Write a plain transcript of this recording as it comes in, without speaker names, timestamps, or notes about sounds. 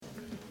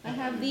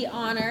have the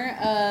honor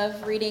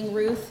of reading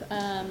Ruth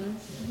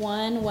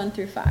 1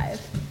 through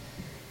 5.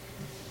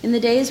 In the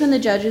days when the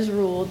judges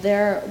ruled,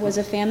 there was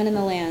a famine in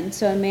the land.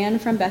 So a man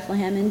from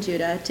Bethlehem in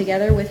Judah,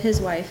 together with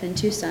his wife and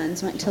 2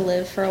 sons, went to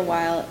live for a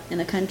while in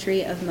the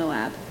country of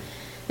Moab.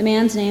 The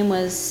man's name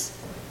was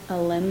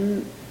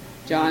Elimelech.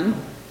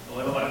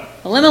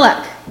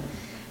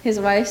 His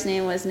wife's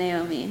name was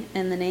Naomi,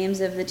 and the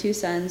names of the 2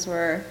 sons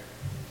were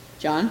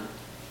John.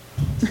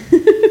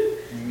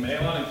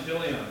 Mahlon and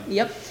Chilion.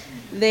 Yep.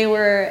 They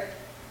were,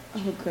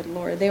 oh good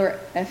Lord, they were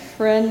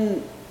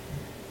Ephraim.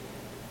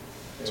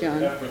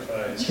 John.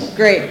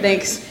 Great,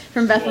 thanks.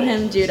 From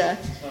Bethlehem, Judah.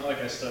 It's not like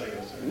I studied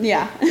this.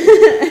 Yeah.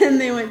 And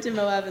they went to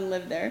Moab and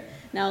lived there.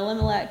 Now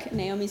Elimelech,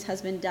 Naomi's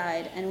husband,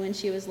 died, and when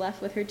she was left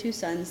with her 2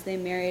 sons, they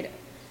married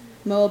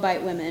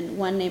Moabite women,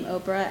 one named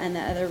Oprah and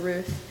the other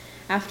Ruth.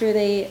 After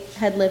they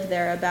had lived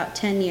there about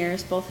 10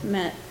 years, both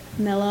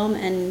Mahlon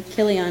and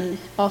Chilion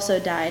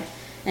also died,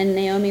 and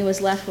Naomi was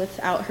left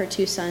without her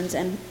 2 sons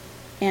and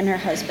her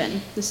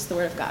husband. This is the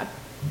word of God.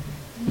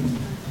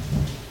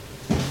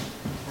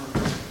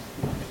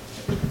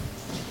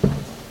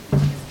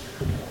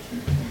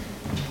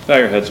 Bow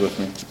your heads with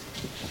me.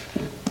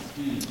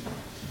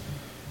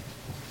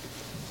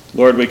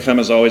 Lord, we come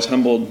as always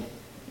humbled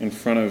in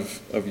front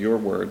of your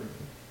word,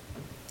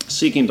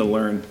 seeking to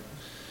learn,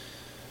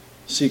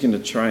 seeking to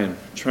try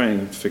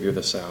and figure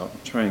this out,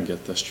 try and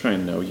get this, try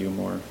and know you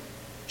more,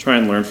 try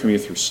and learn from you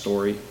through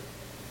story.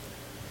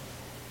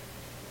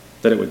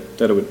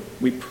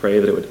 We pray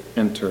that it would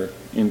enter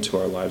into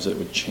our lives, that it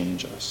would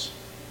change us.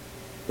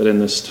 That in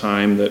this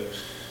time that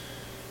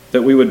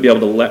we would be able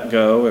to let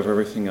go of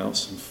everything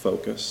else and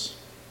focus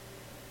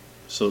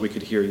so that we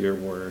could hear your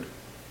word,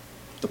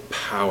 the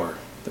power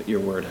that your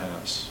word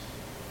has.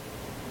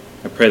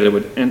 I pray that it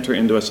would enter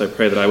into us. I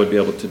pray that I would be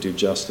able to do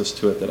justice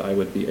to it, that I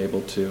would be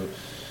able to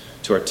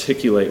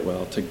articulate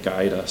well, to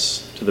guide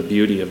us to the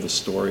beauty of the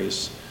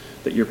stories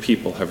that your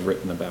people have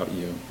written about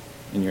you.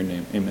 In your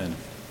name, amen.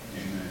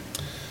 Amen.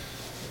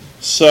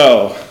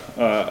 So,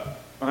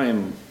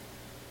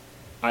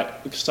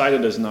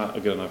 excited is not a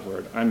good enough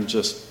word. I'm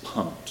just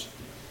pumped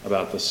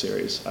about this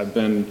series. I've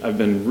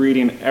been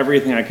reading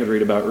everything I could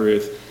read about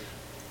Ruth.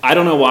 I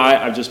don't know why.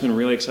 I've just been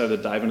really excited to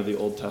dive into the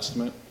Old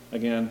Testament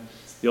again.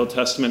 The Old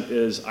Testament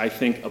is, I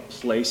think,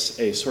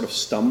 a sort of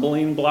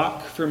stumbling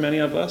block for many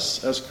of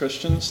us as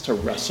Christians to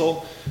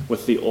wrestle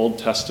with the Old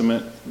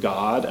Testament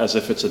God as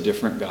if it's a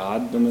different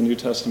God than the New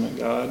Testament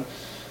God.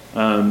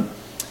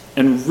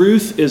 And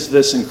Ruth is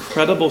this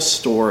incredible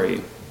story.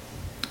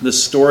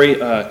 This story,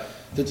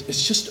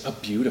 it's just a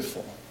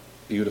beautiful,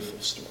 beautiful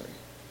story.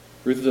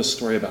 Ruth is a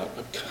story about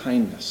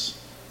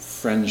kindness,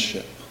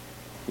 friendship,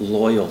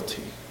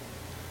 loyalty,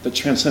 that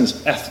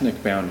transcends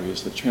ethnic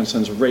boundaries, that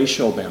transcends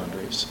racial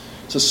boundaries.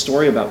 It's a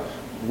story about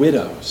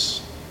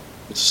widows.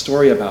 It's a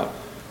story about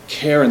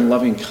care and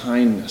loving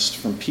kindness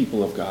from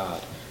people of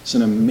God. It's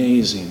an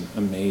amazing,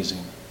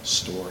 amazing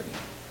story.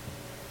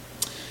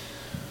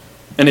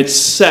 And it's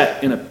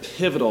set in a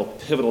pivotal,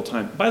 pivotal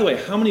time. By the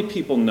way, how many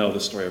people know the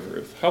story of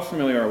Ruth? How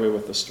familiar are we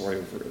with the story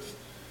of Ruth?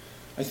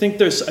 I think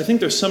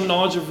there's some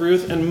knowledge of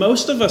Ruth, and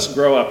most of us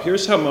grow up.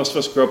 Here's how most of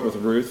us grow up with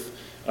Ruth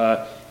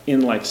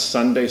in like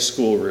Sunday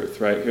school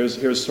Ruth, right?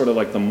 Here's sort of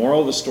like the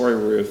moral of the story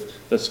of Ruth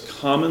that's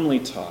commonly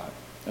taught,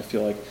 I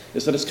feel like,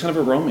 is that it's kind of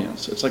a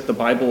romance. It's like the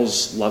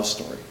Bible's love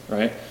story,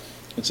 right?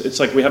 It's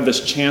like we have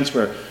this chance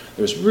where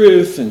there's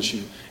Ruth and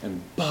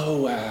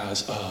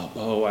Boaz,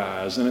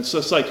 and it's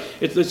just like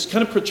it's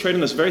kind of portrayed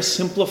in this very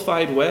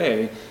simplified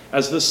way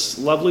as this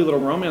lovely little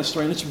romance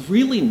story, and it's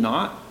really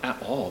not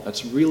at all.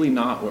 That's really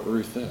not what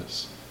Ruth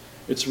is.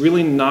 It's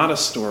really not a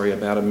story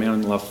about a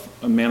man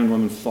and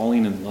woman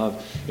falling in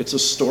love. It's a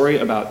story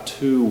about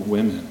 2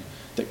 women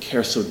that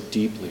care so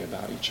deeply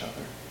about each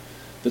other.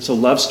 It's a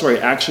love story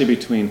actually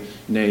between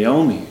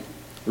Naomi,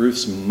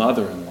 Ruth's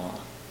mother-in-law,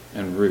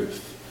 and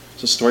Ruth.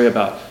 It's a story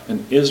about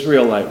an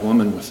Israelite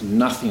woman with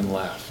nothing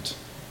left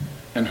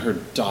and her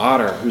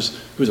daughter who's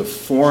a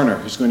foreigner,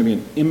 who's going to be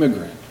an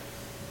immigrant,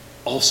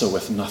 also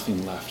with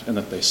nothing left, and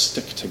that they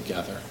stick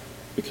together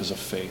because of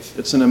faith.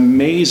 It's an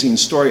amazing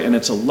story, and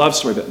it's a love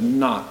story, but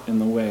not in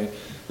the way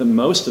that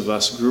most of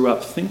us grew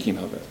up thinking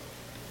of it.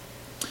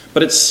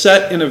 But it's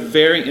set in a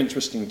very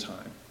interesting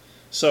time.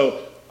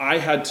 So I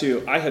had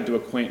to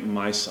acquaint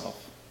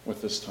myself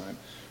with this time.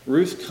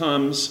 Ruth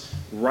comes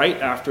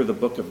right after the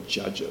book of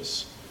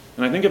Judges.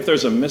 And I think if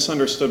there's a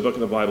misunderstood book of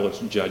the Bible, it's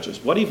Judges.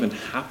 What even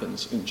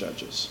happens in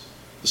Judges?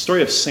 The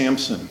story of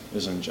Samson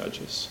is in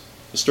Judges.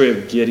 The story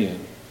of Gideon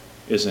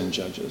is in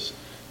Judges.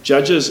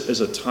 Judges is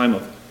a time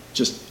of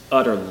just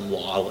utter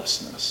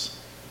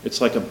lawlessness. It's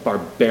like a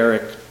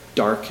barbaric,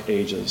 dark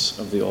ages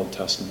of the Old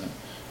Testament.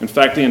 In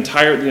fact, the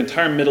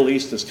entire Middle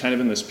East is kind of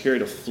in this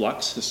period of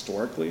flux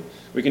historically.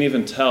 We can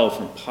even tell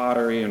from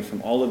pottery and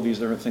from all of these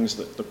different things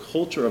that the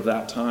culture of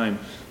that time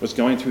was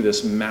going through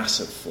this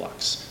massive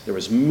flux. There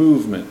was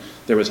movement,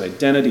 there was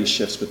identity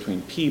shifts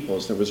between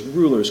peoples, there was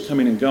rulers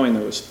coming and going,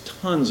 there was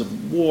tons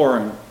of war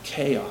and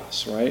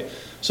chaos, right?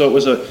 So it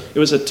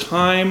was a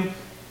time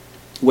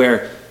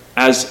where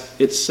as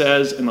it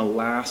says in the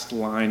last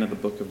line of the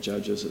book of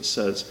Judges, it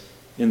says,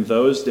 in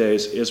those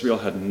days Israel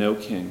had no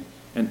king,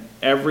 and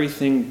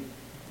everyone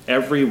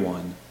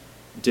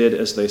did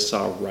as they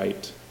saw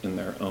right in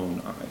their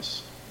own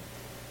eyes.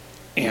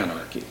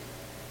 Anarchy,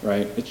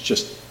 right? It's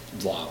just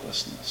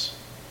lawlessness.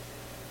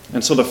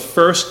 And so the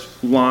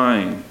first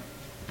line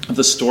of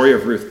the story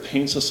of Ruth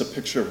paints us a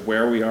picture of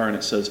where we are, and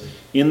it says,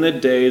 in the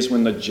days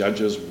when the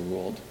judges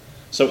ruled.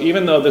 So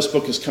even though this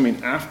book is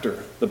coming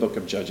after the book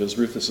of Judges,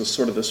 Ruth is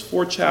sort of this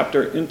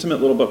 4-chapter, intimate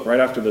little book right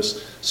after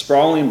this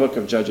sprawling book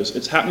of Judges.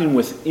 It's happening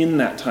within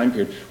that time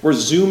period. We're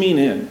zooming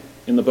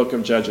in the book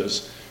of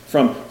Judges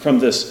from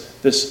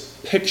this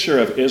picture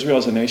of Israel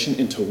as a nation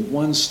into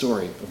one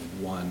story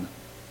of one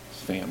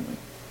family.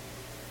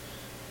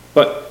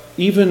 But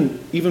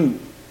even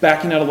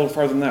backing out a little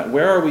farther than that,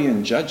 where are we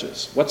in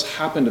Judges? What's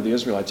happened to the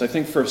Israelites? I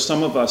think for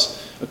some of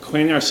us,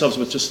 acquainting ourselves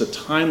with just the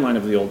timeline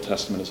of the Old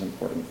Testament is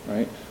important,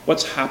 right?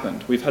 What's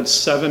happened? We've had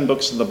 7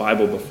 books of the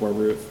Bible before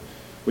Ruth.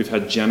 We've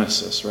had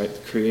Genesis, right?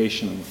 The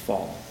creation and the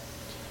fall.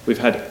 We've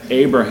had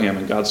Abraham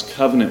and God's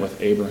covenant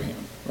with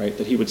Abraham, right?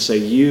 That he would say,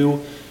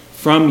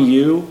 from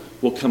you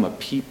will come a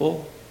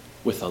people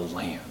with a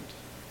land.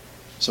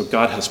 So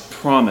God has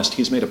promised,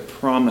 he's made a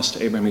promise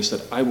to Abraham. He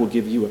said, I will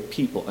give you a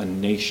people, a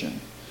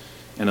nation,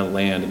 and a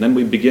land. And then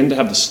we begin to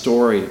have the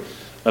story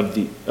of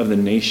the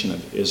nation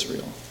of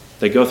Israel.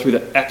 They go through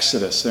the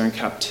Exodus. They're in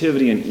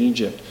captivity in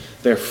Egypt.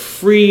 They're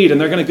freed, and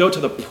they're going to go to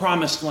the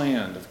promised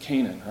land of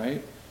Canaan,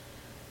 right?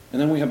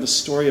 And then we have the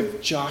story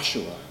of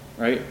Joshua,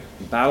 right?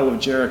 The Battle of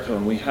Jericho,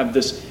 and we have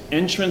this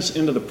entrance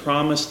into the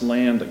promised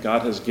land that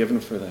God has given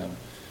for them.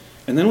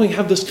 And then we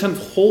have this kind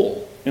of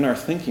hole in our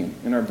thinking,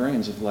 in our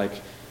brains of like,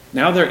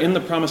 now they're in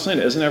the promised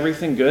land. Isn't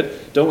everything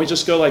good? Don't we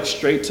just go like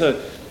straight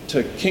to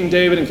King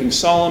David and King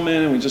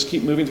Solomon, and we just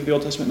keep moving through the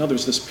Old Testament? No,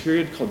 there's this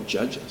period called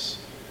Judges.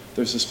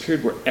 There's this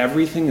period where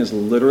everything is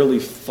literally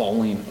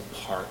falling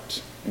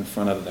apart in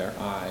front of their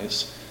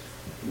eyes.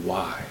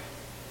 Why?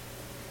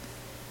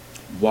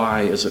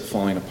 Why is it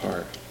falling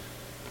apart?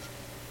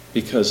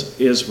 Because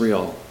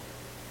Israel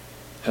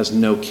has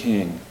no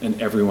king,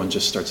 and everyone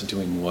just starts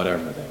doing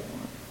whatever they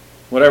want,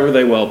 whatever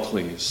they well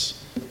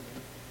please.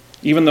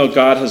 Even though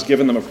God has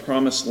given them a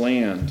promised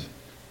land,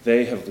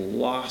 they have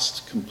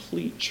lost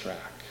complete track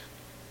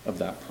of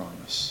that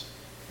promise.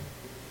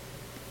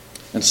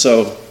 And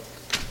so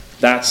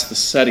that's the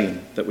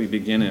setting that we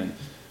begin in.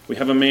 We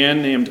have a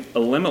man named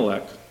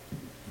Elimelech.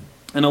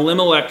 And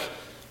Elimelech,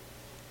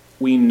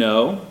 we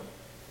know,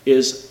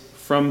 is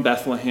from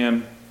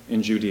Bethlehem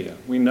in Judea.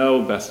 We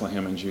know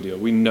Bethlehem in Judea.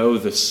 We know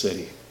this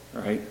city,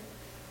 right?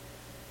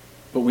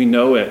 But we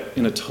know it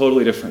in a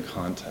totally different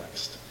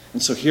context.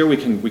 And so here we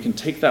can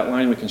take that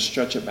line, we can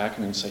stretch it back,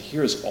 and we can say,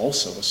 here is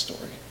also a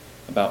story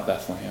about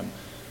Bethlehem,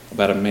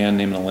 about a man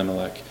named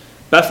Elimelech.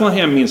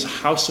 Bethlehem means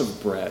house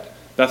of bread.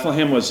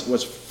 Bethlehem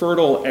was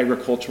fertile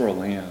agricultural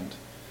land.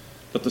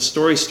 But the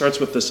story starts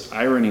with this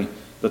irony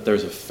that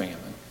there's a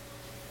famine.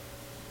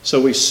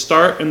 So we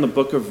start in the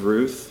book of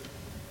Ruth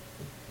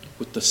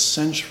with the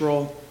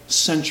central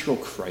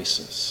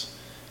crisis,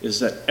 is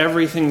that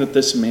everything that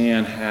this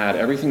man had,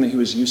 everything that he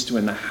was used to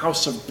in the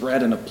house of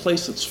bread, in a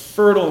place that's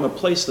fertile, in a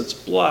place that's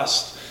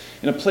blessed,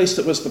 in a place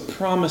that was the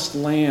promised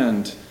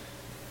land,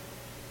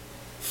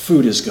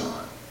 food is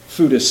gone.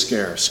 Food is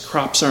scarce.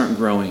 Crops aren't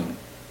growing.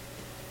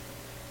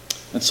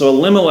 And so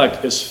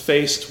Elimelech is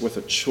faced with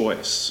a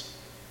choice.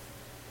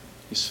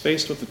 He's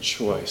faced with a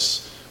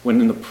choice when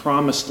in the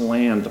promised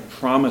land, the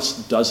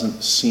promise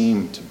doesn't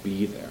seem to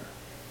be there.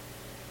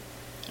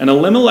 And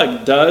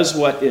Elimelech does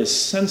what is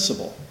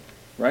sensible,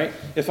 right?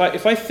 If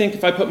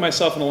I put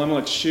myself in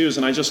Elimelech's shoes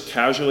and I just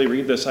casually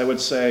read this, I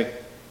would say,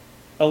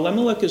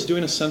 Elimelech is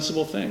doing a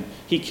sensible thing.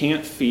 He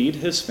can't feed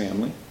his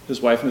family, his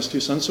wife and his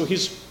 2 sons, so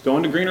he's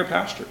going to greener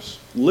pastures,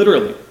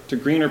 literally to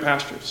greener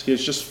pastures. He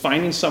is just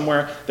finding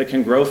somewhere that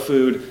can grow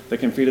food, that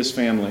can feed his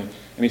family,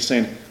 and he's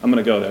saying, I'm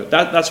going to go there.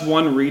 That's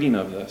one reading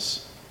of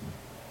this.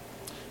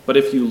 But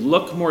if you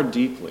look more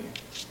deeply,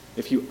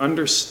 if you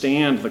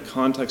understand the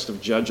context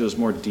of Judges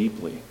more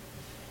deeply,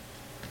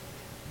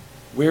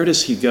 where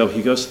does he go?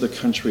 He goes to the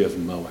country of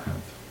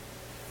Moab.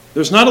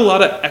 There's not a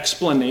lot of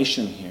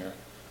explanation here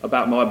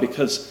about Moab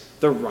because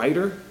the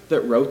writer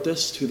that wrote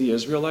this to the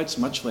Israelites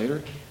much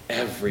later,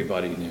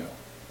 everybody knew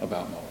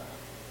about Moab,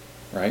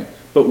 right?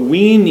 But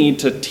we need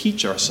to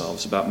teach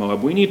ourselves about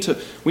Moab. We need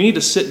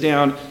to sit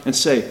down and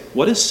say,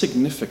 what is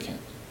significant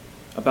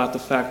about the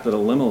fact that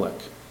Elimelech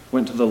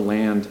went to the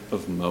land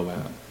of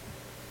Moab?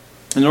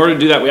 In order to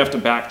do that, we have to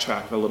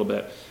backtrack a little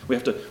bit. We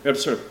have to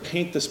sort of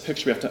paint this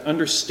picture. We have to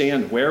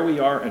understand where we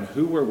are and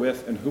who we're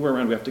with and who we're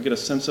around. We have to get a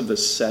sense of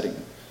this setting.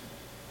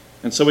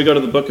 And so we go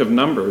to the book of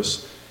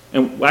Numbers.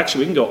 And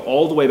actually, we can go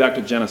all the way back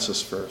to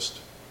Genesis first.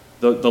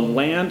 The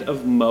land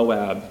of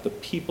Moab, the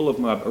people of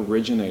Moab,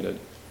 originated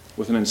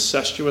with an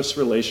incestuous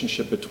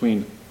relationship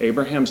between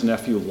Abraham's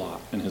nephew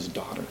Lot and his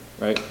daughter,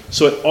 right?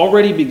 So it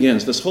already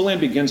begins, this whole land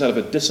begins out of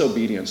a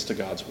disobedience to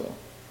God's will.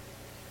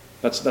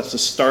 That's the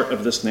start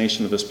of this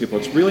nation, of this people.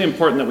 It's really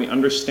important that we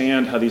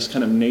understand how these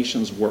kind of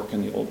nations work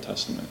in the Old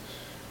Testament.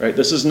 right?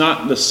 This is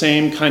not the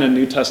same kind of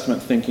New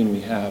Testament thinking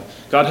we have.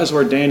 God has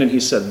ordained, and he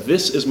said,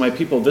 this is my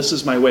people, this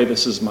is my way,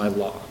 this is my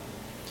law.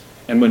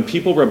 And when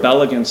people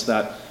rebel against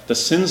that, the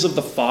sins of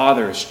the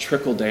fathers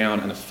trickle down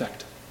and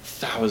affect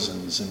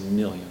thousands and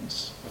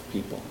millions of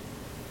people,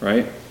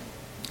 right?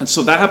 And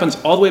so that happens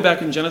all the way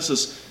back in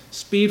Genesis.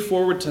 Speed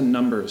forward to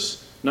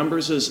Numbers.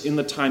 Numbers is in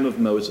the time of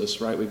Moses,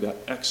 right? We've got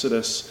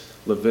Exodus,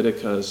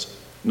 Leviticus,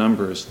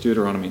 Numbers,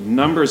 Deuteronomy.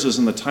 Numbers is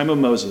in the time of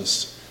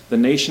Moses, the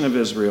nation of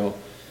Israel.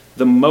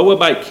 The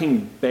Moabite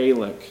king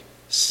Balak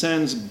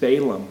sends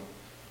Balaam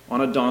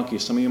on a donkey,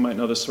 some of you might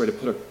know this story, to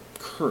put a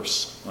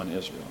curse on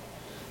Israel.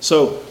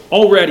 So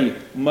already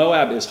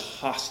Moab is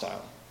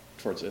hostile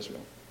towards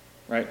Israel,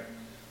 right?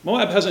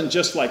 Moab hasn't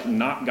just like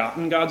not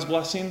gotten God's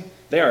blessing.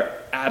 They are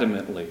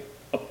adamantly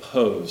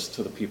opposed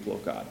to the people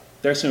of God.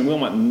 They're saying, we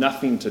want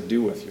nothing to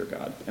do with your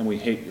God, and we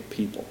hate your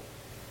people,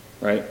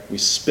 right? We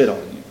spit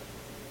on you.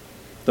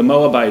 The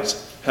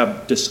Moabites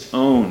have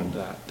disowned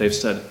that. They've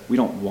said, we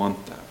don't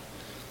want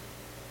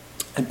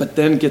that. But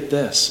then get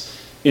this.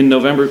 In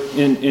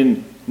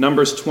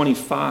Numbers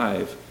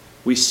 25,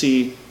 we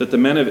see that the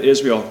men of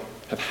Israel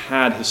have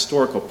had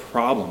historical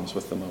problems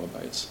with the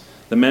Moabites.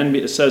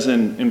 It says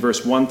in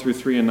verse 1 through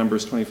 3 in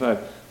Numbers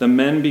 25, the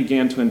men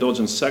began to indulge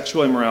in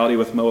sexual immorality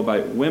with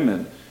Moabite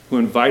women who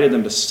invited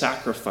them to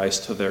sacrifice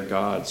to their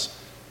gods.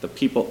 The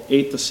people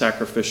ate the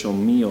sacrificial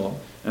meal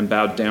and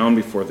bowed down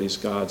before these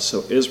gods.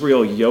 So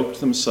Israel yoked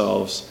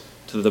themselves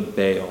to the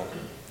Baal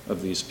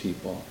of these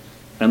people,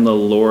 and the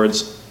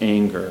Lord's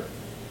anger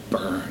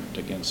burned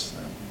against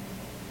them.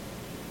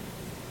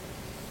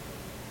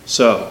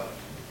 So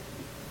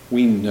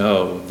we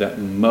know that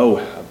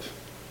Moab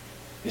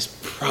is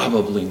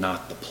probably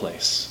not the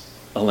place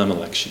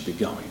Elimelech should be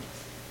going,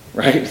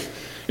 right?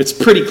 It's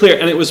pretty clear,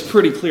 and it was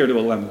pretty clear to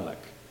Elimelech.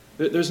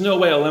 There's no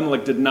way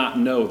Elimelech did not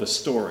know the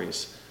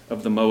stories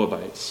of the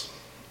Moabites.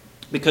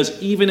 Because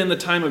even in the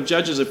time of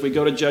Judges, if we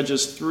go to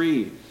Judges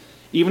 3,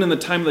 even in the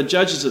time of the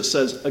Judges, it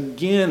says,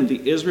 again,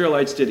 the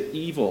Israelites did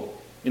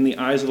evil in the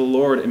eyes of the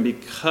Lord, and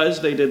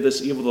because they did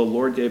this evil, the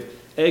Lord gave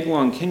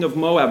Eglon, king of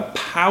Moab,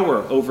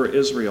 power over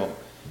Israel.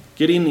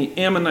 Getting the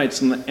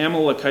Ammonites and the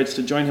Amalekites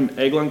to join him,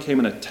 Eglon came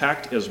and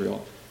attacked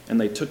Israel, and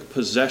they took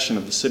possession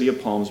of the city of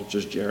palms, which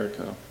is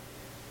Jericho.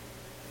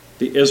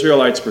 The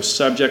Israelites were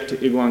subject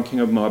to Eglon, king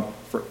of Moab,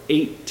 for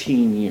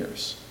 18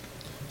 years.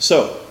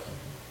 So,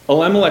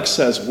 Elimelech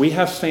says, we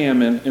have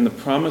famine in the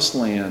promised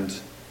land.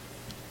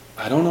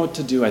 I don't know what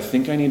to do. I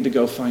think I need to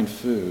go find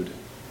food.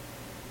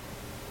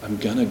 I'm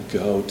going to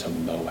go to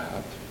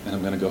Moab, and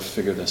I'm going to go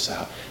figure this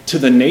out. To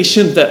the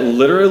nation that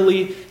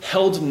literally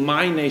held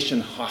my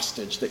nation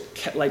hostage,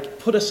 that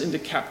put us into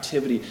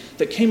captivity,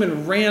 that came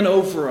and ran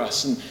over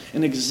us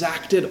and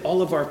exacted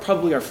all of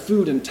probably our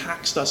food and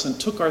taxed us and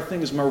took our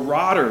things,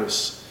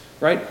 marauders,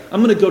 right?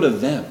 I'm going to go to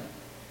them.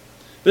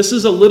 This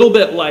is a little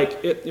bit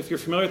like, if you're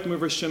familiar with the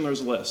movie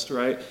Schindler's List,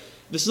 right?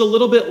 This is a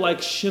little bit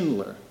like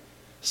Schindler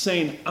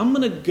saying, I'm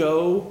going to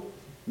go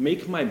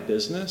make my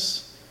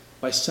business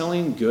by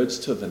selling goods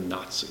to the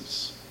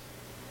Nazis,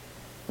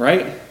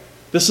 right?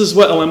 This is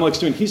what Elimelech's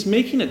doing. He's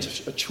making a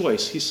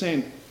choice. He's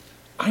saying,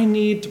 I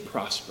need to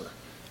prosper.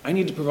 I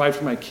need to provide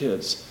for my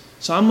kids.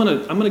 So I'm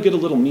gonna get a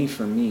little me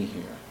for me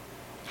here,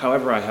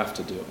 however I have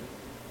to do it,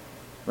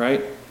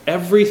 right?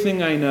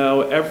 Everything I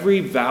know,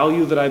 every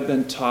value that I've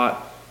been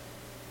taught,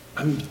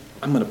 I'm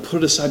going to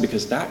put it aside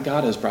because that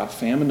God has brought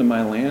famine to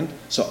my land,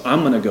 so I'm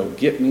going to go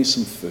get me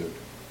some food.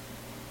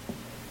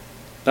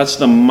 That's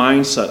the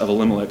mindset of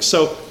Elimelech.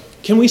 So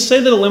can we say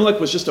that Elimelech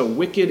was just a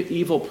wicked,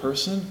 evil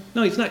person?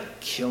 No, he's not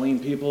killing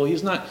people.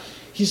 He's not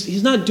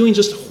doing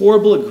just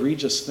horrible,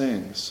 egregious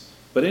things.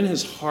 But in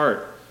his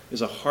heart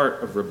is a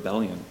heart of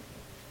rebellion.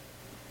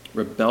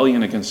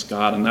 Rebellion against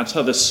God. And that's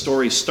how this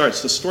story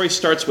starts. The story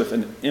starts with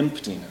an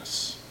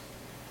emptiness.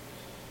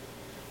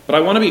 But I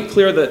want to be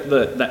clear that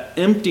the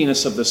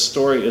emptiness of this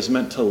story is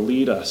meant to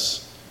lead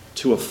us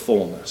to a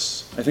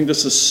fullness. I think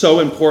this is so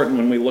important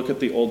when we look at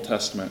the Old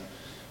Testament.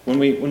 When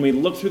we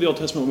look through the Old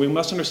Testament, we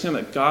must understand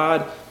that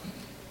God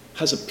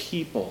has a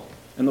people,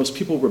 and those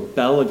people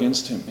rebel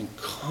against him, and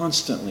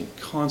constantly,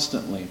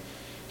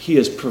 he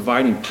is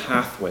providing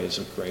pathways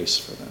of grace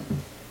for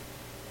them.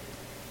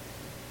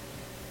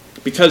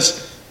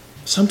 Because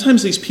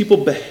sometimes these people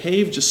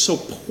behave just so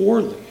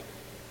poorly.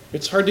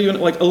 It's hard to even,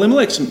 like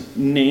Elimelech's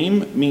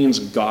name means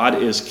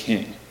God is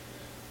king.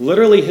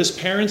 Literally, his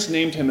parents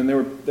named him, and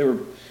they were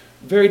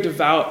very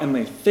devout, and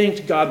they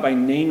thanked God by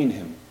naming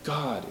him.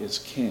 God is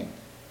king.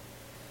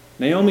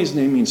 Naomi's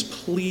name means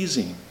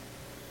pleasing.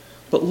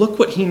 But look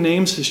what he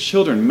names his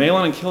children,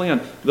 Mahlon and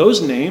Chilion.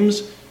 Those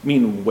names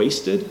mean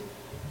wasted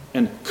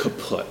and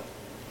kaput.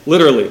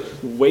 Literally,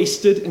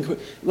 wasted and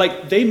kaput.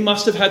 Like, they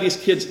must have had these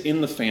kids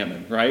in the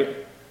famine, right?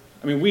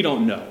 I mean, we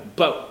don't know.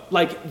 But,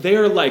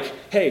 they're like,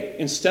 hey,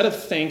 instead of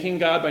thanking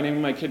God by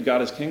naming my kid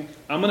God is king,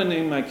 I'm going to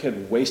name my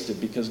kid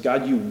Wasted because,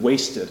 God, you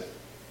wasted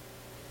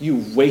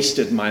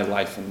my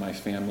life and my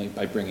family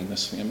by bringing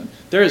this famine.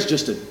 There is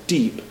just a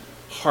deep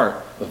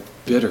heart of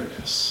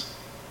bitterness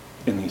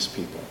in these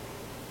people.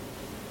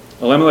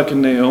 Elimelech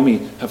and Naomi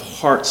have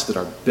hearts that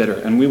are bitter,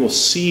 and we will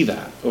see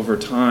that over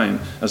time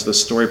as the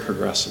story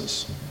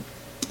progresses.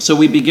 So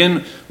we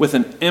begin with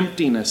an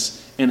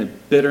emptiness and a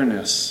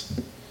bitterness.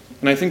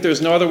 And I think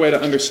there's no other way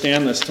to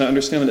understand this, to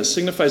understand that it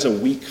signifies a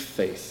weak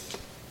faith,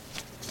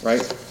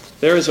 right?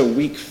 There is a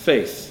weak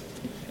faith.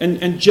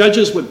 And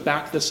Judges would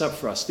back this up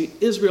for us. The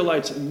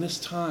Israelites in this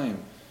time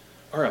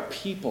are a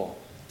people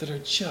that are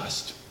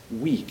just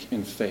weak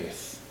in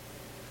faith.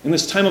 In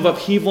this time of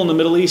upheaval in the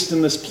Middle East,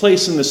 in this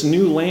place, in this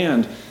new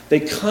land, they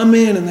come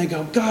in and they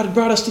go, God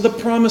brought us to the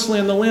promised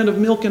land, the land of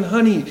milk and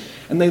honey.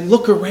 And they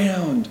look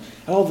around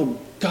at all the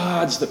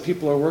gods that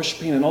people are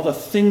worshiping and all the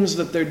things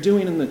that they're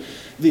doing and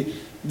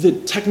the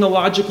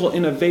technological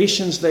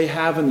innovations they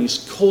have and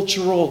these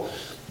cultural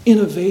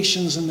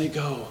innovations, and they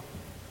go,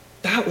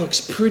 that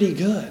looks pretty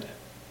good.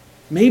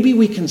 Maybe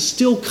we can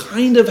still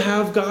kind of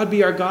have God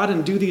be our God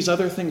and do these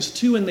other things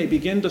too, and they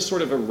begin to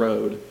sort of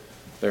erode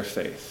their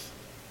faith.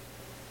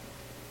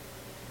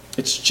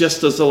 It's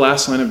just as the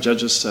last line of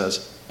Judges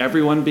says,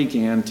 everyone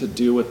began to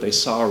do what they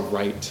saw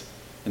right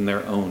in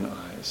their own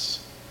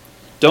eyes.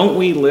 Don't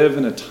we live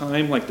in a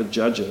time like the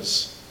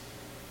Judges?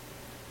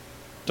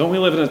 Don't we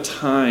live in a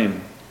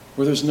time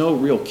where there's no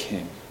real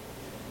king?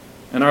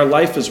 And our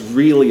life is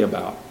really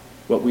about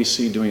what we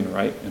see doing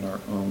right in our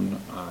own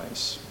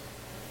eyes.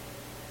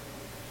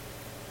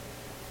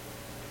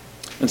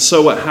 And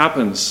so what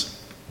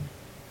happens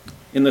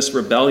in this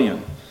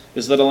rebellion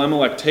is that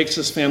Elimelech takes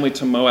his family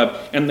to Moab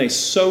and they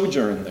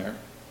sojourn there.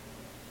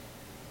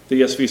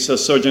 The ESV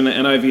says sojourn, the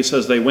NIV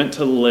says they went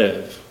to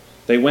live.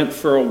 They went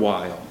for a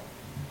while.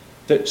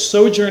 That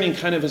sojourning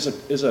kind of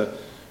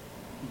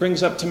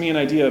brings up to me an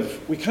idea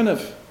of we're kind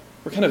of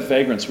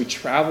vagrants. We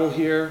travel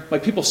here.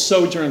 Like people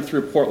sojourn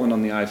through Portland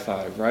on the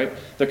I-5, right?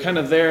 They're kind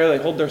of there. They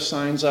hold their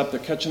signs up. They're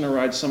catching a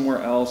ride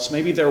somewhere else.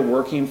 Maybe they're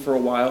working for a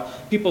while.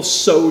 People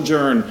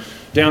sojourn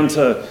down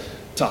to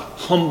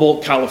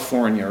Humboldt,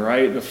 California,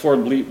 right? Before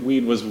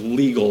weed was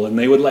legal. And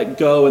they would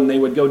go and they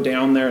would go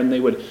down there and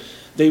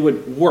they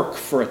would work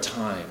for a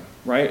time,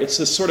 right? It's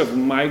this sort of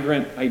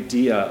migrant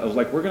idea of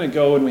we're going to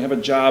go and we have a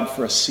job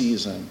for a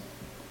season.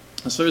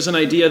 And so there's an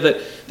idea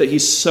that he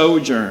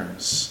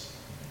sojourns.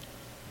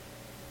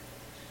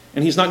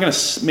 And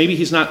maybe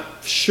he's not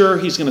sure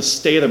he's going to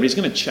stay there, but he's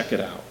going to check it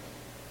out.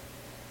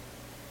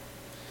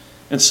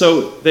 And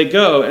so they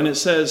go, and it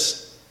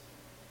says,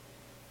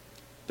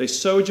 they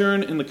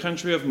sojourn in the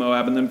country of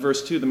Moab, and then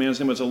verse 2, the man's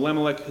name was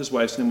Elimelech, his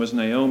wife's name was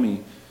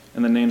Naomi,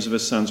 and the names of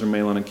his sons were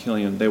Mahlon and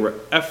Chilion. They were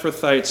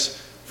Ephrathites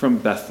from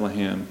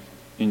Bethlehem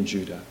in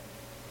Judah.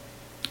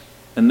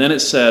 And then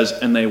it says,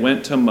 and they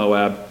went to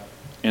Moab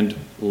and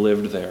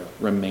lived there,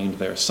 remained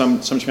there.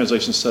 Some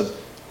translations said,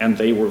 and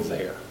they were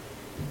there.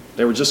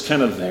 They were just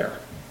kind of there,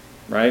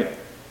 right?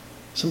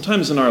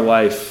 Sometimes in our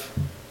life,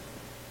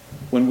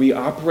 when we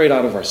operate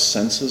out of our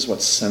senses,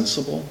 what's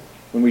sensible,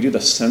 when we do the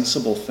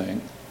sensible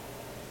thing,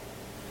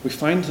 we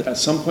find at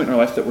some point in our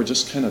life that we're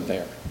just kind of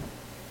there,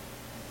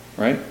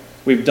 right?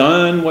 We've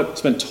done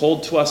what's been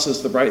told to us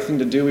is the right thing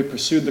to do. We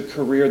pursued the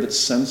career that's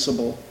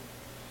sensible.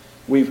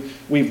 We've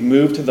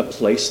moved to the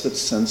place that's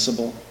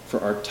sensible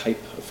for our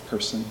type of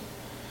person.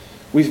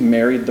 We've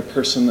married the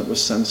person that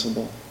was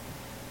sensible,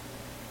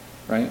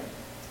 right?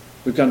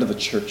 We've gone to the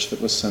church that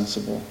was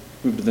sensible,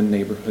 moved to the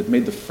neighborhood,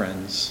 made the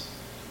friends.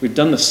 We've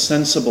done the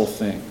sensible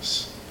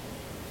things.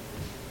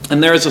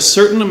 And there is a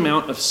certain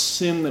amount of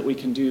sin that we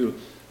can do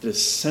that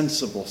is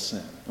sensible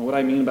sin. And what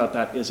I mean about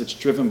that is it's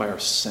driven by our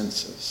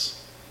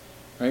senses,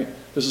 right?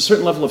 There's a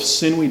certain level of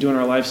sin we do in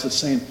our lives that's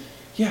saying,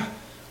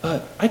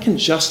 I can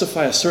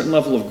justify a certain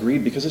level of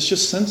greed because it's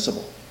just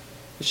sensible.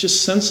 It's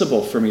just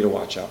sensible for me to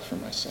watch out for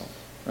myself,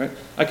 right?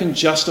 I can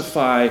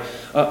justify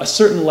a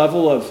certain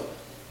level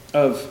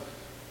of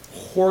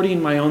hoarding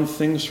my own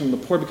things from the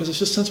poor because it's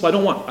just sensible. I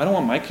don't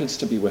want my kids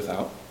to be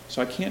without, so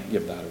I can't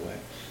give that away.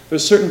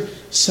 There's a certain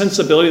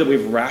sensibility that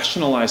we've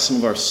rationalized some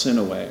of our sin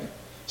away.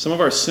 Some of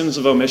our sins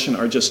of omission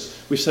are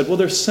just, we've said, well,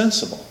 they're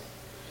sensible.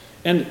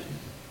 And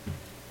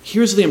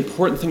here's the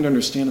important thing to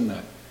understand in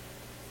that.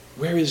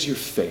 Where is your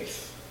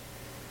faith?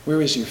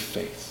 Where is your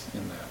faith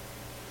in that?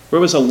 Where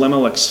was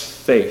Elimelech's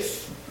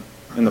faith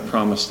in the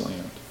promised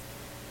land?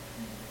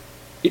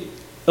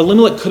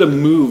 Elimelech could have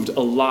moved a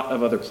lot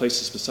of other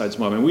places besides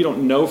Moab. And we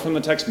don't know from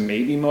the text,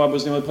 maybe Moab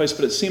was the only place,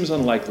 but it seems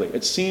unlikely.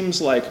 It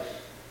seems like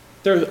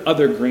there are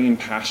other green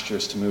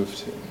pastures to move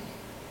to,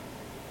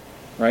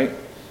 right?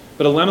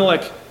 But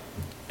Elimelech,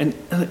 and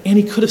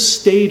he could have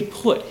stayed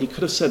put. He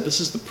could have said,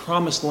 this is the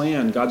promised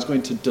land. God's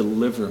going to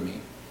deliver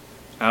me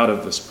out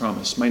of this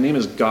promise. My name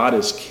is God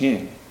is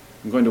King.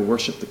 I'm going to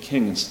worship the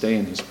King and stay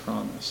in his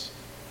promise.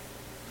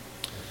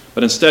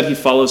 But instead, he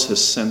follows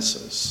his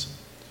senses.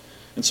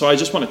 And so I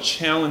just want to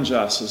challenge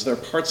us, is there are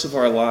parts of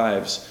our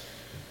lives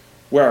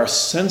where our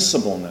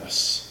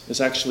sensibleness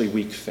is actually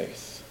weak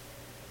faith?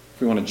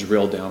 If we want to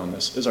drill down on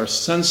this, is our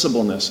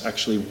sensibleness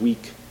actually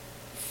weak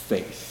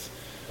faith?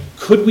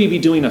 Could we be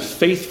doing a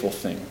faithful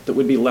thing that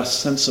would be less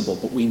sensible,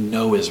 but we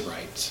know is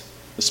right?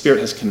 The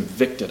Spirit has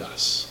convicted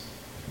us.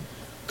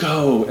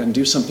 Go and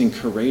do something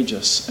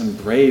courageous and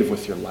brave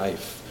with your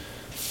life.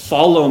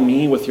 follow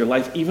me with your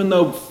life, even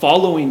though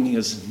following me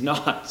is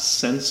not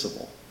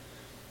sensible,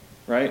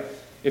 right?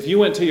 If you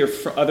went to your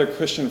other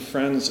Christian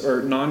friends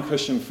or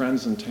non-Christian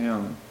friends in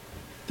town,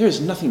 there's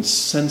nothing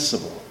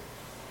sensible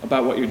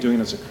about what you're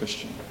doing as a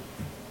Christian.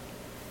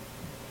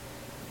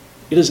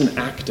 It is an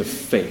act of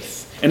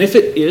faith. And if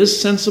it is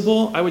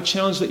sensible, I would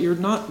challenge that you're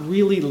not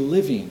really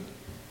living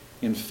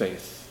in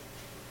faith.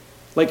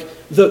 Like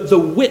the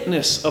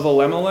witness of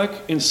Elimelech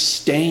in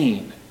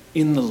staying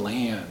in the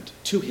land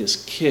to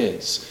his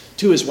kids,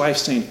 to his wife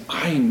saying,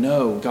 I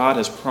know God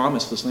has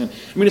promised this land.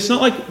 I mean, it's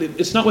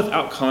not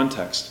without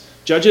context.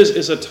 Judges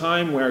is a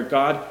time where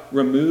God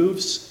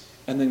removes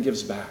and then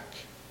gives back.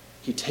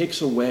 He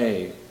takes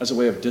away as a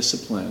way of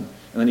discipline,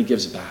 and then he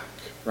gives back,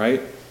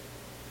 right?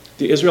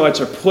 The Israelites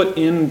are put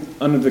in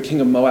under the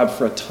king of Moab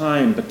for a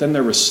time, but then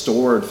they're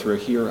restored through a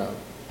hero.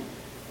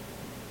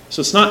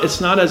 So it's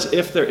not as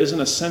if there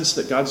isn't a sense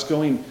that God's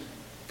going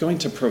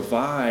to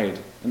provide,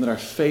 and that our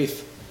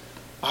faith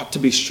ought to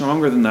be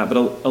stronger than that. But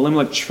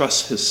Elimelech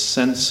trusts his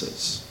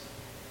senses.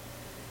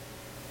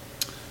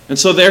 And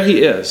so there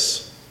he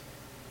is.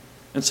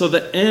 And so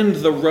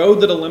the road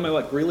that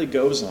Elimelech really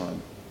goes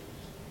on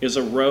is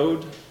a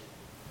road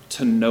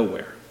to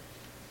nowhere.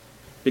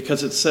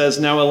 Because it says,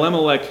 now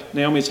Elimelech,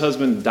 Naomi's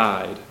husband,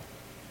 died,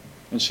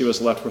 and she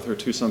was left with her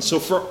 2 sons. So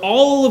for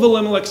all of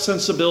Elimelech's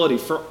sensibility,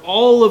 for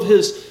all of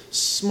his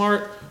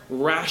smart,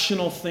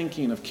 rational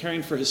thinking of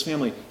caring for his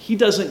family, he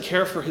doesn't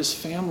care for his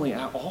family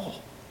at all.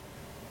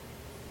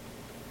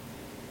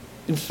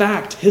 In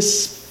fact,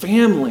 his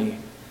family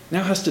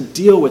now has to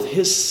deal with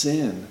his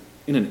sin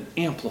in an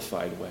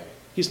amplified way.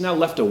 He's now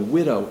left a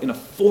widow in a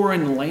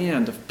foreign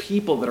land of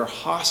people that are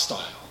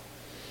hostile,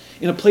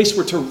 in a place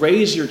where to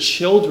raise your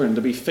children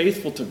to be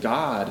faithful to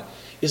God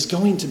is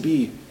going to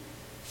be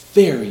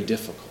very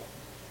difficult,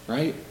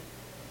 right?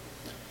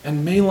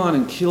 And Mahlon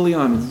and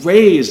Chilion,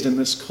 raised in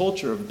this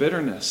culture of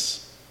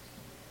bitterness,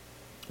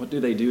 what do?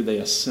 They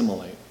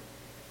assimilate.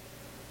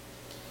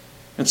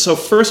 And so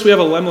first we have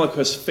Elimelech who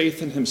has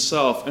faith in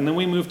himself, and then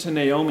we move to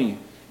Naomi.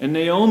 And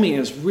Naomi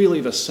is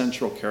really the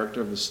central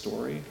character of the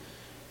story.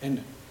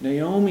 And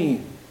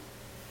Naomi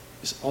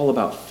is all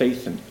about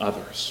faith in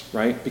others,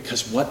 right?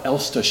 Because what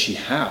else does she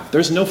have?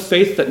 There's no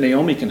faith that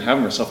Naomi can have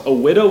in herself. A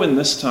widow in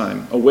this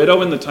time, a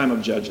widow in the time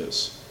of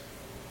Judges,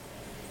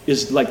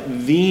 is like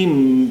the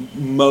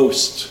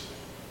most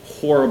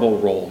horrible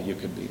role you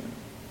could be in.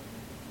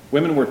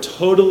 Women were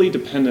totally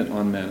dependent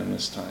on men in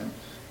this time.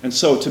 And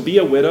so to be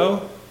a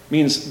widow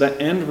means the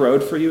end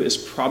road for you is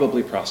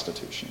probably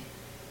prostitution.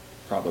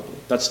 Probably.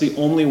 That's the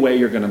only way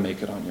you're going to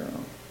make it on your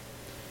own.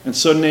 And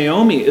so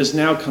Naomi is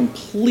now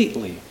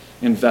completely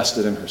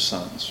invested in her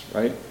sons,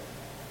 right?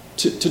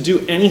 To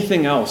do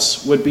anything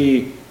else would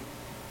be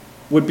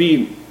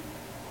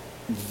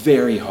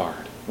very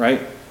hard,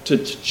 right?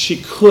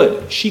 She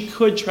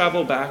could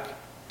travel back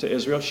to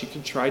Israel. She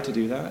could try to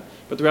do that.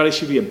 But the reality,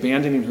 she'd be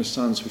abandoning her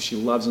sons who she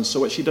loves. And so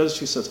what she does,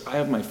 she says, I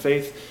have my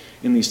faith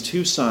in these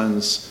 2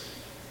 sons,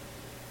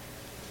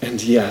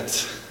 and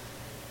yet,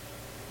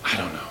 I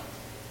don't know.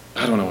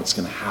 I don't know what's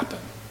going to happen.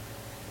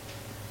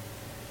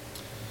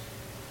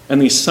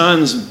 And these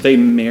sons, they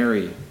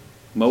marry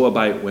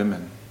Moabite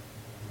women.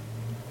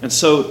 And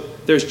so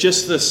there's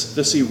just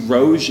this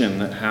erosion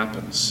that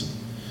happens.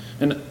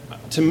 And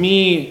to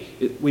me,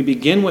 we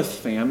begin with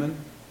famine,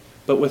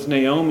 but with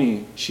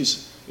Naomi,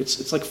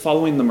 it's like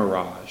following the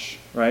mirage,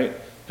 right?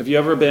 Have you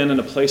ever been in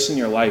a place in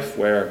your life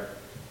where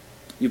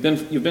you've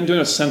been doing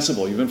a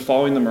sensible, you've been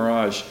following the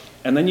mirage,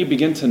 and then you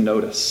begin to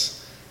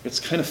notice it's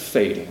kind of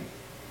fading.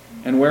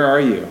 And where are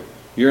you?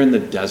 You're in the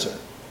desert.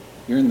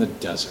 You're in the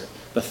desert.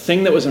 The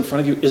thing that was in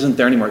front of you isn't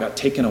there anymore. It got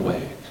taken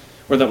away.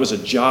 Whether that was a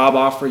job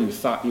offer you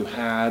thought you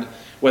had,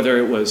 whether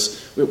it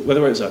was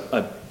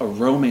a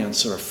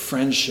romance or a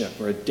friendship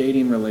or a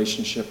dating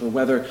relationship, or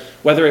whether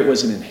it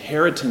was an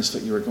inheritance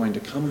that you were going to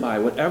come by,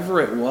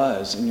 whatever it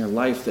was in your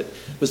life that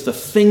was the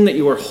thing that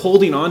you were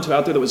holding on to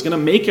out there that was going to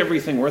make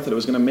everything worth it, it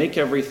was going to make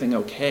everything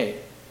okay.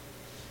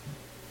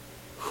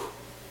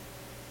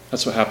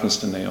 That's what happens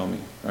to Naomi,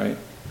 right?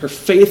 Her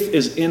faith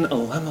is in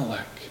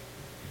Elimelech.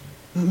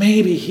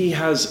 Maybe he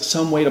has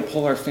some way to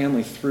pull our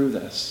family through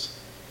this.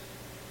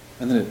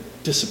 And then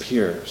it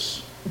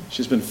disappears.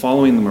 She's been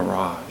following the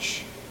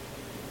mirage.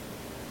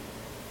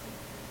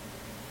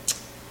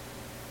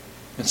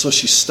 And so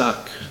she's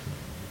stuck.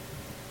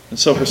 And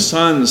so her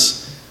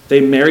sons,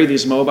 they marry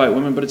these Moabite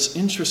women, but it's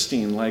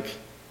interesting, like,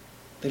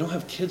 they don't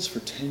have kids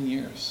for 10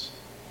 years.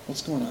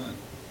 What's going on?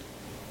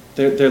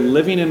 They're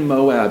living in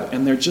Moab,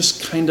 and they're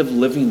just kind of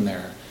living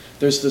there.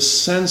 There's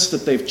this sense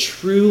that they've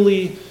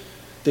truly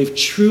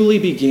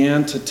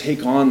began to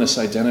take on this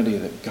identity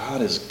that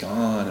God is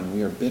gone and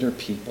we are bitter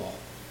people.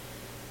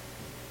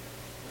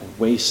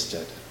 We're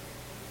wasted.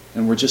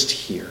 And we're just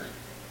here.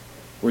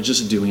 We're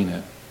just doing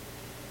it.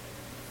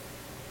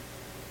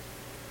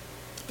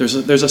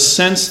 There's a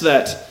sense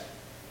that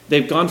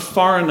they've gone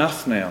far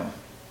enough now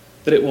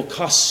that it will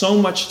cost so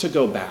much to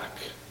go back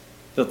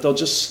that they'll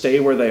just stay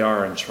where they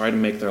are and try to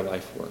make their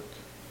life work.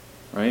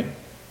 Right?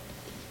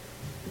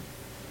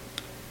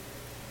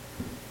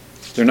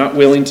 They're not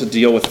willing to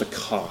deal with the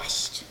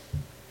cost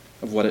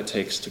of what it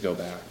takes to go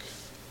back.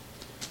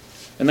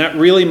 And that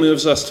really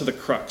moves us to the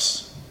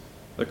crux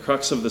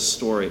of this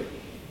story.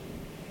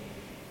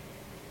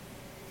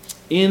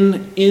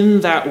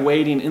 In that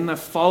waiting, in that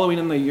following,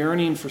 in the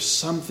yearning for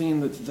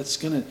something that's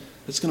going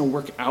to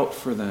work out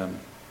for them,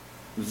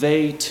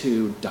 they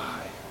too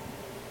die.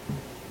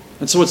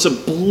 And so it's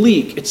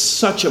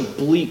such a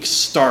bleak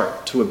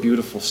start to a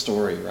beautiful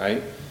story,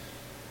 right?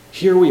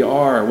 Here we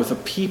are with a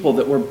people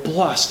that were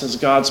blessed as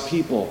God's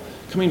people,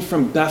 coming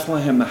from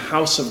Bethlehem, the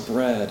house of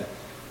bread.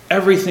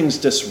 Everything's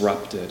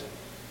disrupted.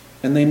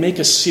 And they make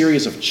a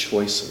series of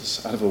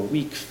choices out of a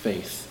weak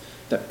faith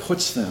that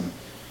puts them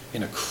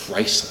in a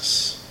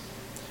crisis.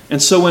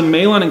 And so when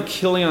Mahlon and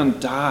Chilion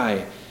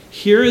die,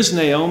 here is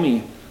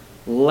Naomi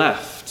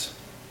left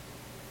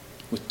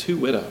with 2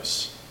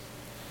 widows.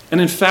 And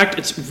in fact,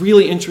 it's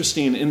really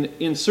interesting.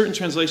 In certain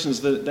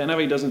translations, the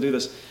NIV doesn't do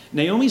this.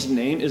 Naomi's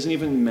name isn't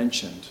even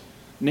mentioned.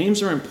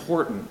 Names are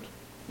important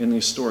in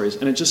these stories.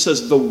 And it just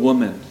says the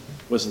woman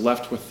was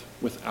left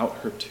without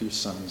her 2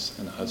 sons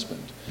and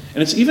husband.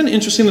 And it's even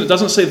interesting that it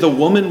doesn't say the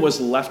woman was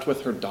left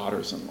with her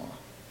daughters-in-law.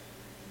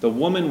 The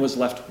woman was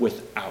left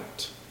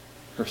without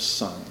her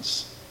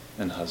sons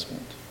and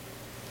husband.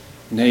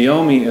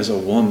 Naomi is a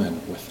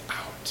woman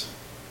without,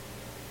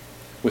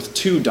 with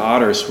 2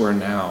 daughters who are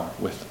now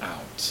without.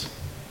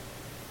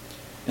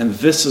 And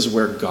this is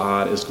where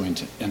God is going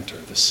to enter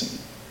the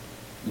scene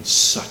in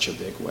such a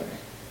big way.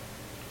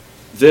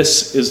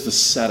 This is the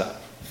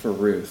setup for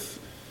Ruth.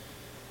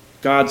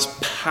 God's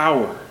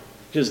power,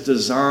 his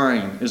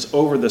design is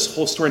over this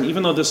whole story. And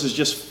even though this is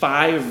just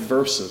 5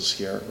 verses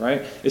here,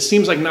 right? It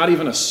seems like not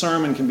even a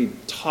sermon can be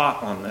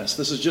taught on this.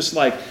 This is just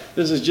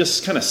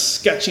kind of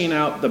sketching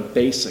out the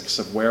basics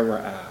of where we're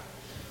at.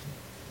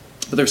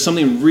 But there's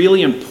something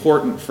really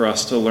important for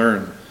us to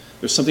learn.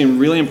 There's something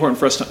really important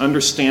for us to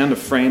understand to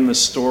frame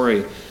this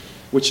story,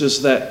 which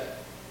is that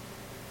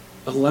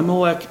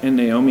Elimelech and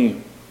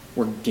Naomi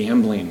were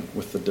gambling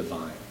with the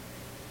divine,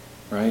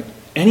 right?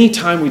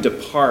 Anytime we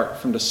depart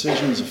from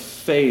decisions of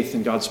faith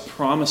and God's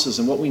promises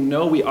and what we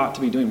know we ought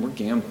to be doing, we're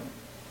gambling.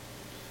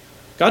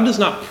 God does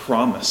not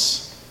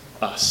promise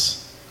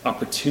us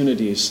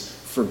opportunities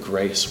for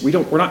grace.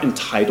 We're not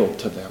entitled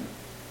to them.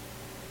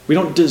 We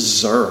don't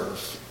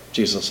deserve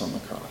Jesus on the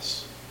cross.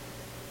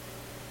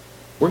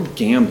 We're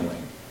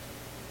gambling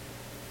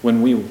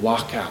when we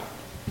walk out,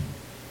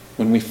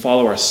 when we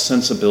follow our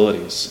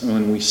sensibilities, and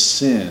when we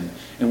sin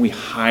and we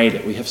hide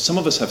it. Some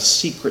of us have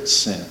secret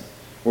sin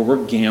where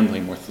we're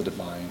gambling with the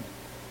divine.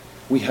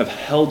 We have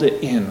held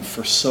it in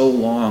for so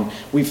long.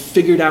 We've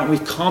figured out,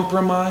 we've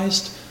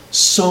compromised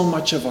so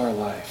much of our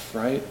life,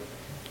 right?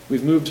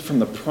 We've moved from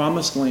the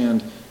promised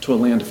land to a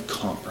land of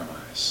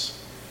compromise,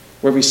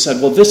 where we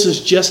said, well, this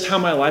is just how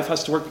my life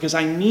has to work because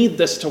I need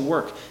this to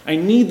work. I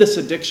need this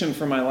addiction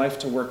for my life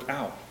to work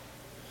out.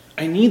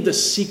 I need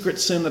this secret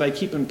sin that I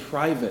keep in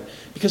private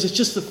because it's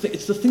just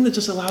it's the thing that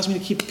just allows me to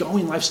keep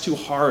going. Life's too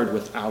hard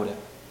without it.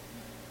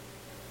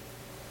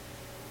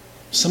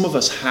 Some of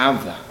us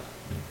have that.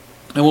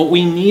 And what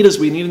we need is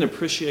an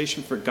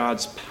appreciation for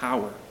God's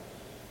power,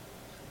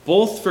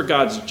 both for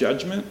God's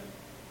judgment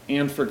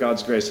and for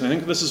God's grace. And I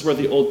think this is where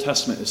the Old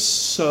Testament is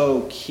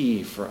so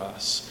key for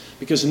us,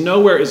 because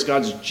nowhere is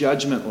God's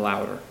judgment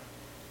louder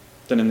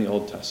than in the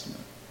Old Testament.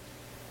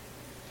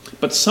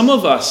 But some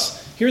of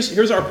us,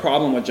 here's our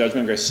problem with judgment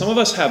and grace. Some of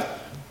us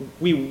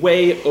we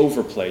way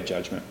overplay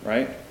judgment,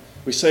 right?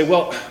 We say,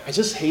 well, I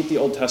just hate the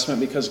Old Testament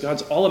because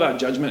God's all about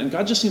judgment, and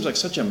God just seems like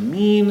such a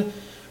mean,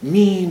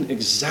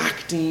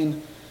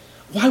 exacting.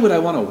 Why would I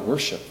want to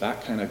worship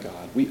that kind of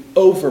God? We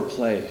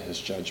overplay his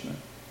judgment,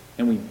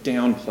 and we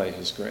downplay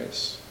his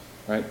grace,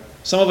 right?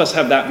 Some of us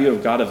have that view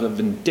of God of a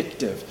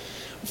vindictive,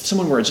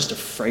 someone we're just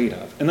afraid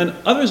of. And then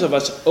others of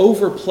us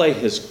overplay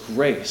his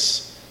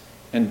grace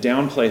and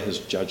downplay his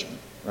judgment,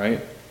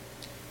 right?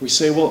 We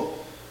say, well,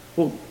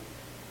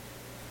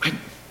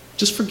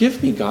 just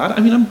forgive me, God. I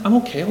mean, I'm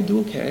okay. I'll do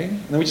okay.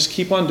 And then we just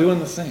keep on doing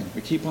the thing.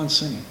 We keep on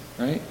sinning,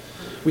 right?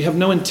 We have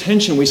no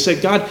intention. We say,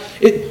 God,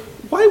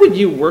 why would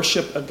you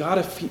worship a God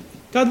if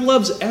God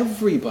loves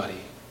everybody,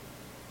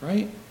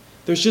 right?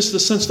 There's just the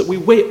sense that we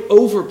way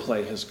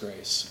overplay his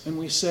grace. And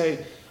we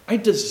say, I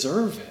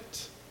deserve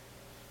it.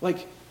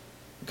 Like,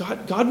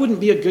 God wouldn't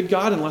be a good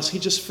God unless he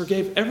just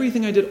forgave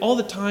everything I did all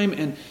the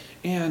time.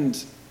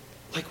 And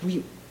like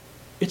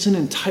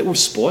we're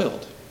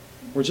spoiled.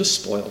 We're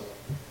just spoiled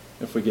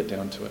if we get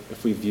down to it,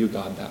 if we view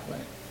God that way.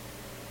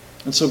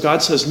 And so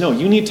God says, no,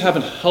 you need to have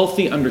a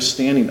healthy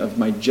understanding of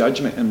my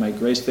judgment and my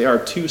grace. They are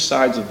 2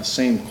 sides of the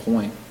same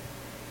coin,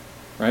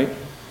 right?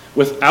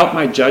 Without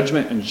my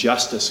judgment and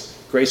justice,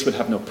 grace would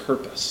have no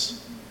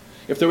purpose.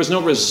 If there was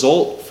no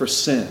result for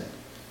sin,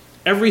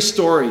 every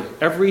story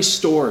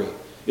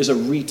is a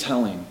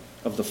retelling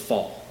of the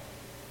fall,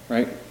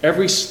 right?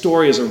 Every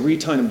story is a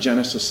retelling of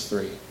Genesis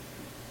 3,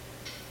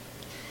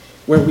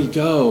 where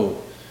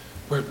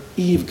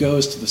Eve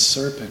goes to the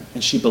serpent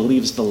and she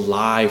believes the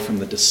lie from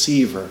the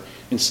deceiver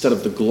instead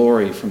of the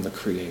glory from the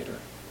Creator.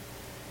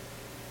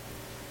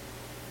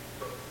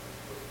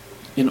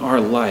 in our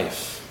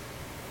life,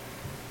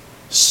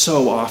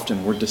 so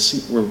often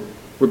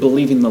we're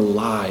believing the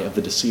lie of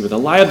the deceiver. The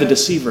lie of the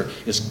deceiver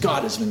is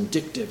God is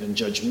vindictive and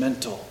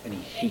judgmental and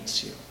he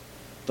hates you.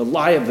 The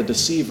lie of the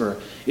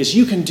deceiver is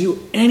you can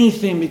do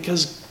anything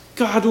because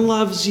God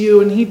loves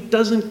you and he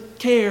doesn't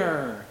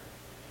care.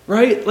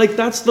 Right? Like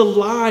that's the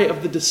lie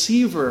of the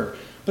deceiver.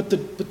 But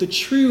the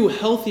true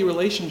healthy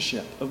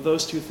relationship of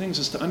those two things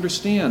is to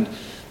understand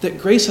that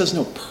grace has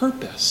no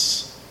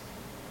purpose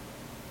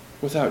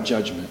without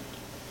judgment.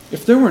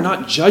 If there were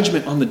not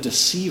judgment on the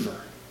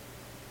deceiver,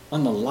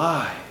 on the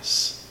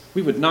lies,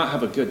 we would not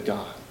have a good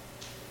God.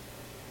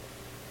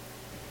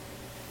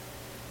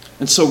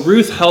 And so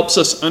Ruth helps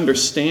us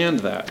understand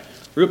that.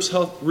 Ruth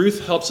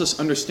helps us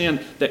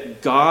understand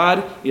that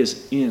God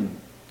is in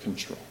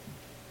control.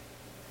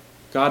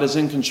 God is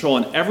in control,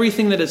 and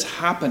everything that is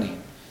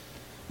happening,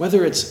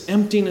 whether it's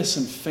emptiness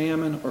and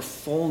famine or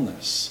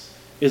fullness,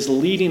 is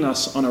leading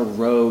us on a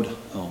road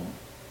home.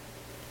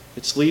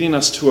 It's leading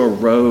us to a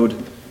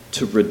road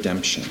to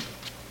redemption.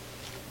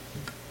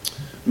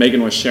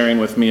 Megan was sharing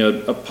with me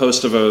a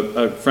post of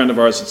a friend of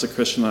ours that's a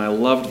Christian, and I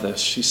loved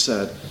this. She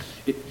said,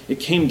 it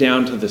came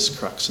down to this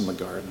crux in the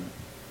garden,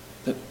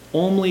 that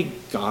only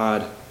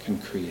God can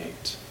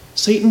create.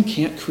 Satan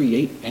can't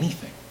create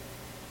anything,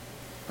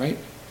 right?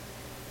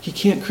 He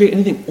can't create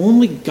anything.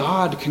 Only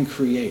God can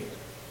create.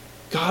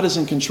 God is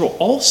in control.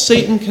 All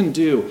Satan can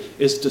do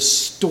is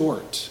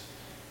distort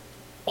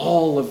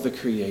all of the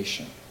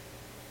creation,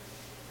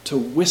 to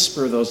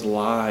whisper those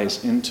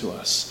lies into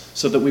us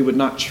so that we would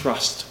not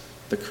trust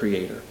the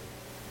Creator.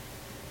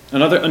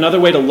 Another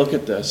way to look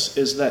at this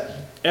is that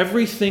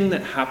everything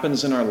that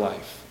happens in our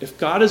life, if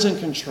God is in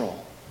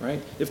control,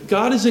 right? If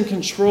God is in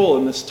control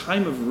in this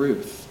time of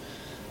Ruth,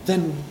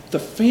 then the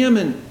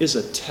famine is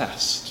a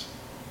test.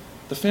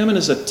 The famine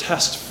is a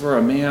test for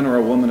a man or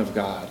a woman of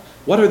God.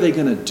 What are they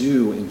going to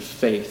do in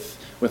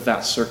faith with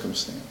that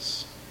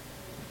circumstance?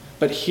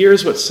 But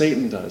here's what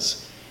Satan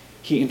does.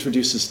 He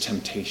introduces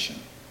temptation.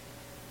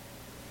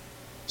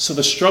 So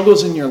the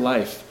struggles in your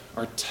life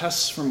are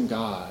tests from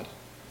God,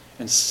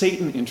 and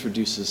Satan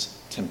introduces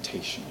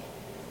temptation.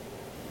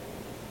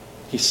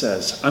 He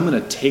says, I'm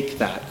going to take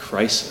that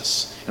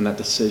crisis and that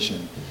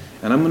decision,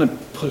 and I'm going to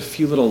put a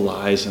few little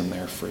lies in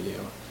there for you.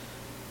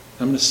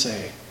 I'm going to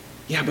say,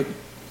 yeah, but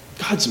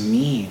God's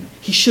mean.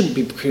 He shouldn't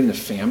be creating a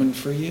famine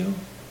for you.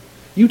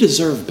 You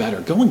deserve better.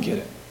 Go and get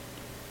it.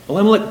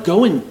 Elimelech,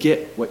 go and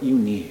get what you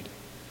need.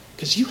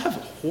 Because you have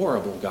a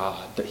horrible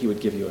God that he would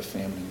give you a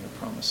famine in your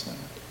promised land.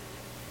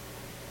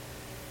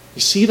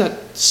 You see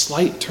that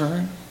slight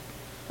turn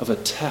of a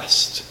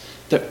test?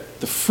 That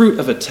the fruit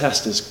of a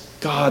test is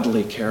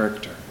godly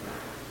character.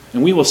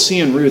 And we will see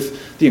in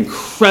Ruth the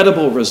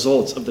incredible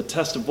results of the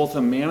test of both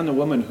a man and a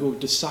woman who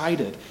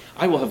decided,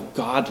 I will have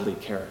godly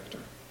character.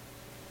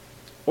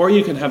 Or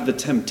you can have the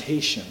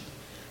temptation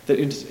that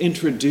is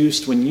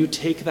introduced when you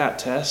take that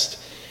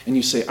test and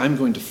you say, I'm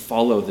going to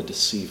follow the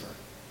deceiver.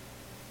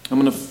 I'm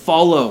going to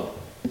follow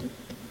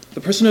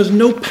the person who has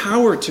no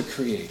power to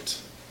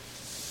create,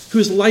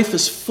 whose life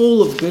is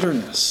full of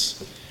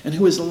bitterness, and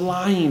who is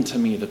lying to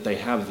me that they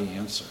have the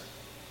answer.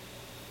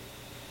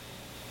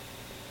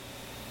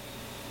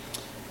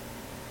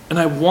 And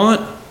I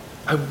want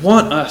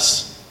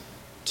us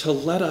to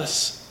let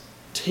us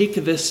take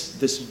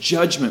this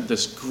judgment,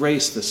 this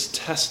grace, this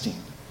testing.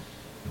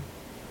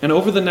 And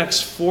over the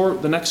next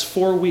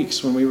 4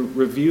 weeks, when we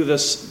review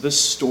this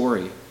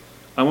story,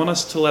 I want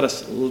us to let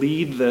us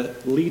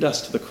lead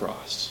us to the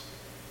cross.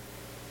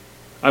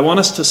 I want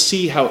us to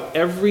see how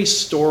every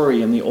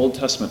story in the Old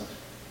Testament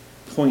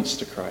points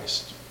to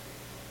Christ.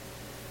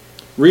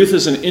 Ruth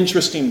is an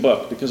interesting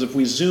book because if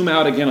we zoom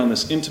out again on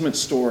this intimate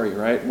story,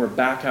 right, we're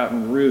back out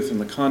in Ruth in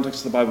the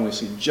context of the Bible, and we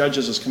see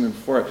Judges is coming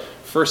before it,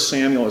 1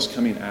 Samuel is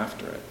coming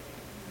after it.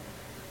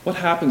 What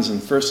happens in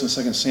 1 and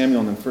 2 Samuel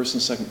and then 1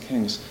 and 2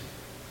 Kings?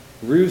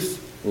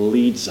 Ruth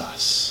leads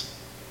us.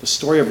 The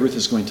story of Ruth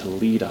is going to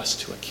lead us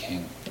to a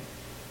king.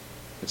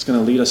 It's going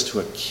to lead us to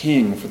a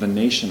king for the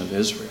nation of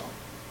Israel.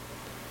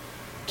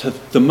 To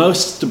the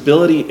most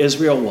stability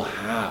Israel will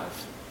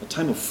have, a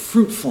time of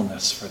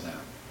fruitfulness for them.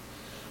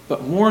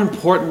 But more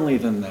importantly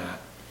than that,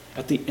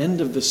 at the end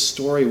of this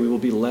story, we will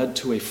be led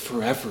to a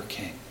forever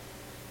king.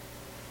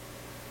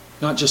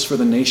 Not just for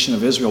the nation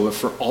of Israel, but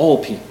for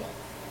all people.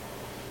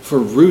 For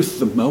Ruth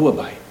the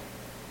Moabite.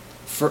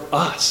 For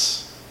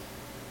us.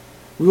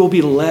 We will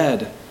be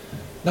led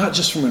not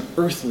just from an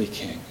earthly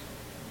king,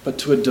 but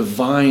to a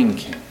divine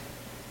king.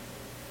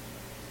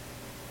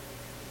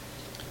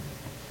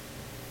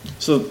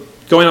 So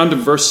going on to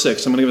verse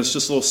 6, I'm going to give us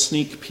just a little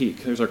sneak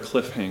peek. There's our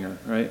cliffhanger,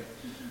 right?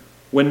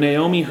 When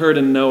Naomi heard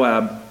in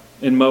Moab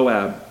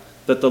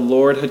that the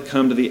Lord had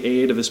come to the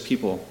aid of his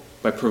people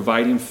by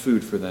providing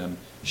food for them,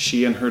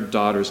 she and her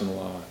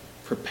daughters-in-law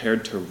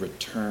prepared to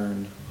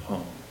return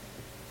home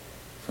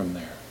from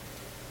there.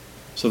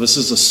 So this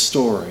is a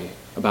story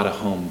about a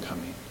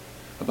homecoming,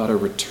 about a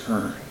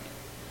return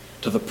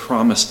to the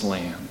promised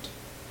land.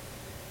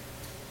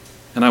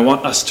 And I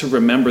want us to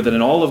remember that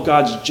in all of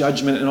God's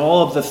judgment and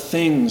all of the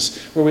things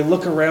where we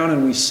look around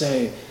and we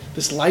say,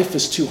 this life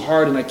is too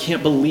hard and I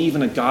can't believe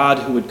in a God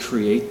who would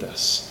create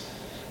this.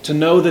 To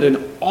know that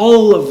in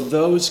all of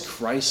those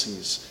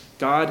crises,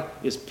 God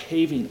is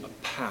paving a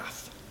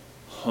path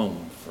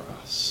home for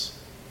us.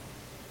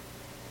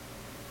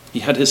 He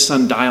had his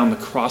son die on the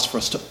cross for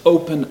us to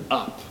open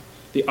up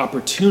the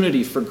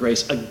opportunity for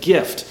grace, a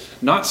gift,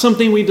 not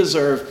something we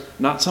deserve,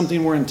 not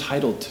something we're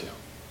entitled to.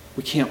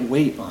 We can't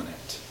wait on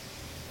it.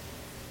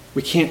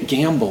 We can't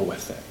gamble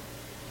with it.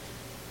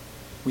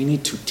 We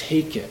need to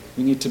take it.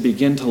 We need to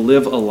begin to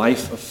live a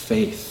life of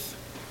faith.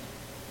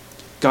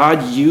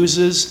 God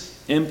uses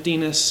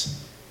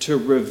emptiness to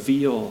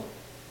reveal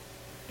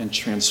and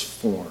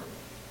transform,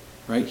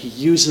 right? He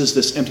uses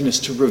this emptiness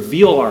to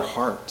reveal our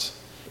heart.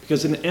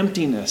 Because in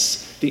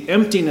emptiness, the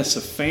emptiness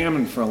of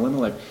famine for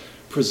Elimelech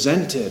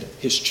presented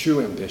his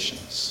true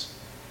ambitions.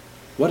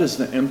 What does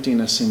the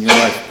emptiness in your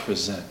life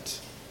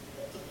present?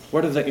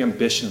 What are the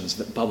ambitions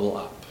that bubble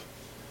up?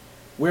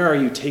 Where are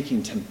you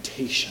taking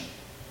temptation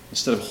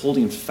instead of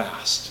holding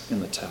fast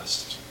in the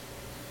test?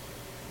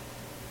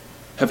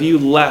 Have you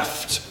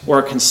left or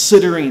are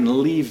considering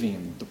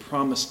leaving the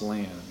promised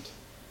land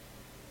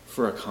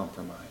for a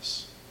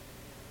compromise?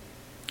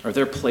 Are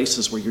there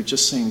places where you're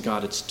just saying,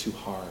 God, it's too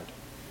hard?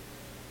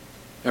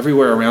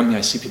 Everywhere around me,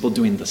 I see people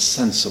doing the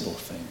sensible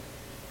thing.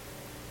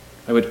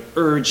 I would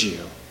urge you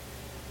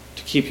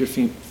to keep your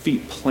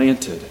feet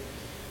planted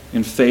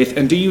in faith.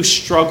 And do you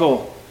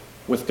struggle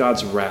with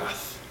God's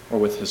wrath or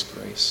with his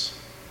grace?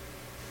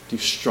 Do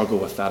you struggle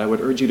with that? I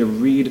would urge you to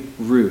read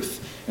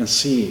Ruth and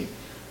see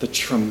the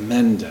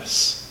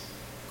tremendous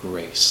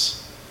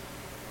grace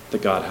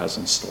that God has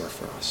in store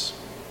for us.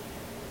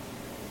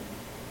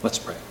 Let's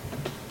pray.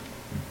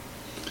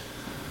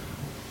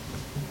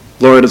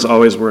 Lord, as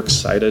always, we're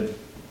excited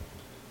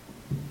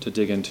to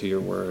dig into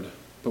your word,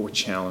 but we're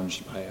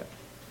challenged by it.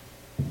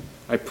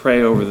 I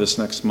pray over this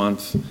next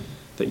month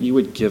that you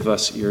would give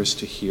us ears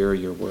to hear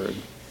your word,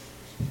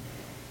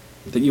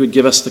 that you would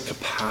give us the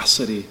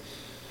capacity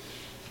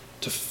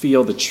to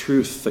feel the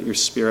truth that your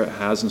Spirit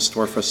has in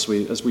store for us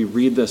as we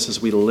read this,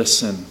 as we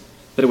listen,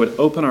 that it would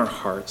open our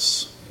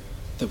hearts,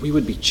 that we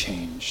would be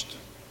changed,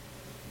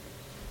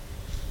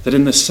 that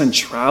in the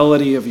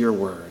centrality of your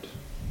word,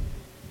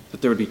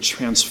 that there would be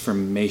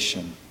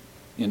transformation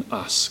in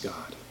us,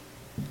 God,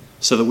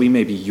 so that we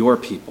may be your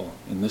people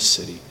in this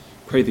city.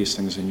 Pray these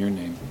things in your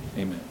name.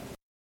 Amen.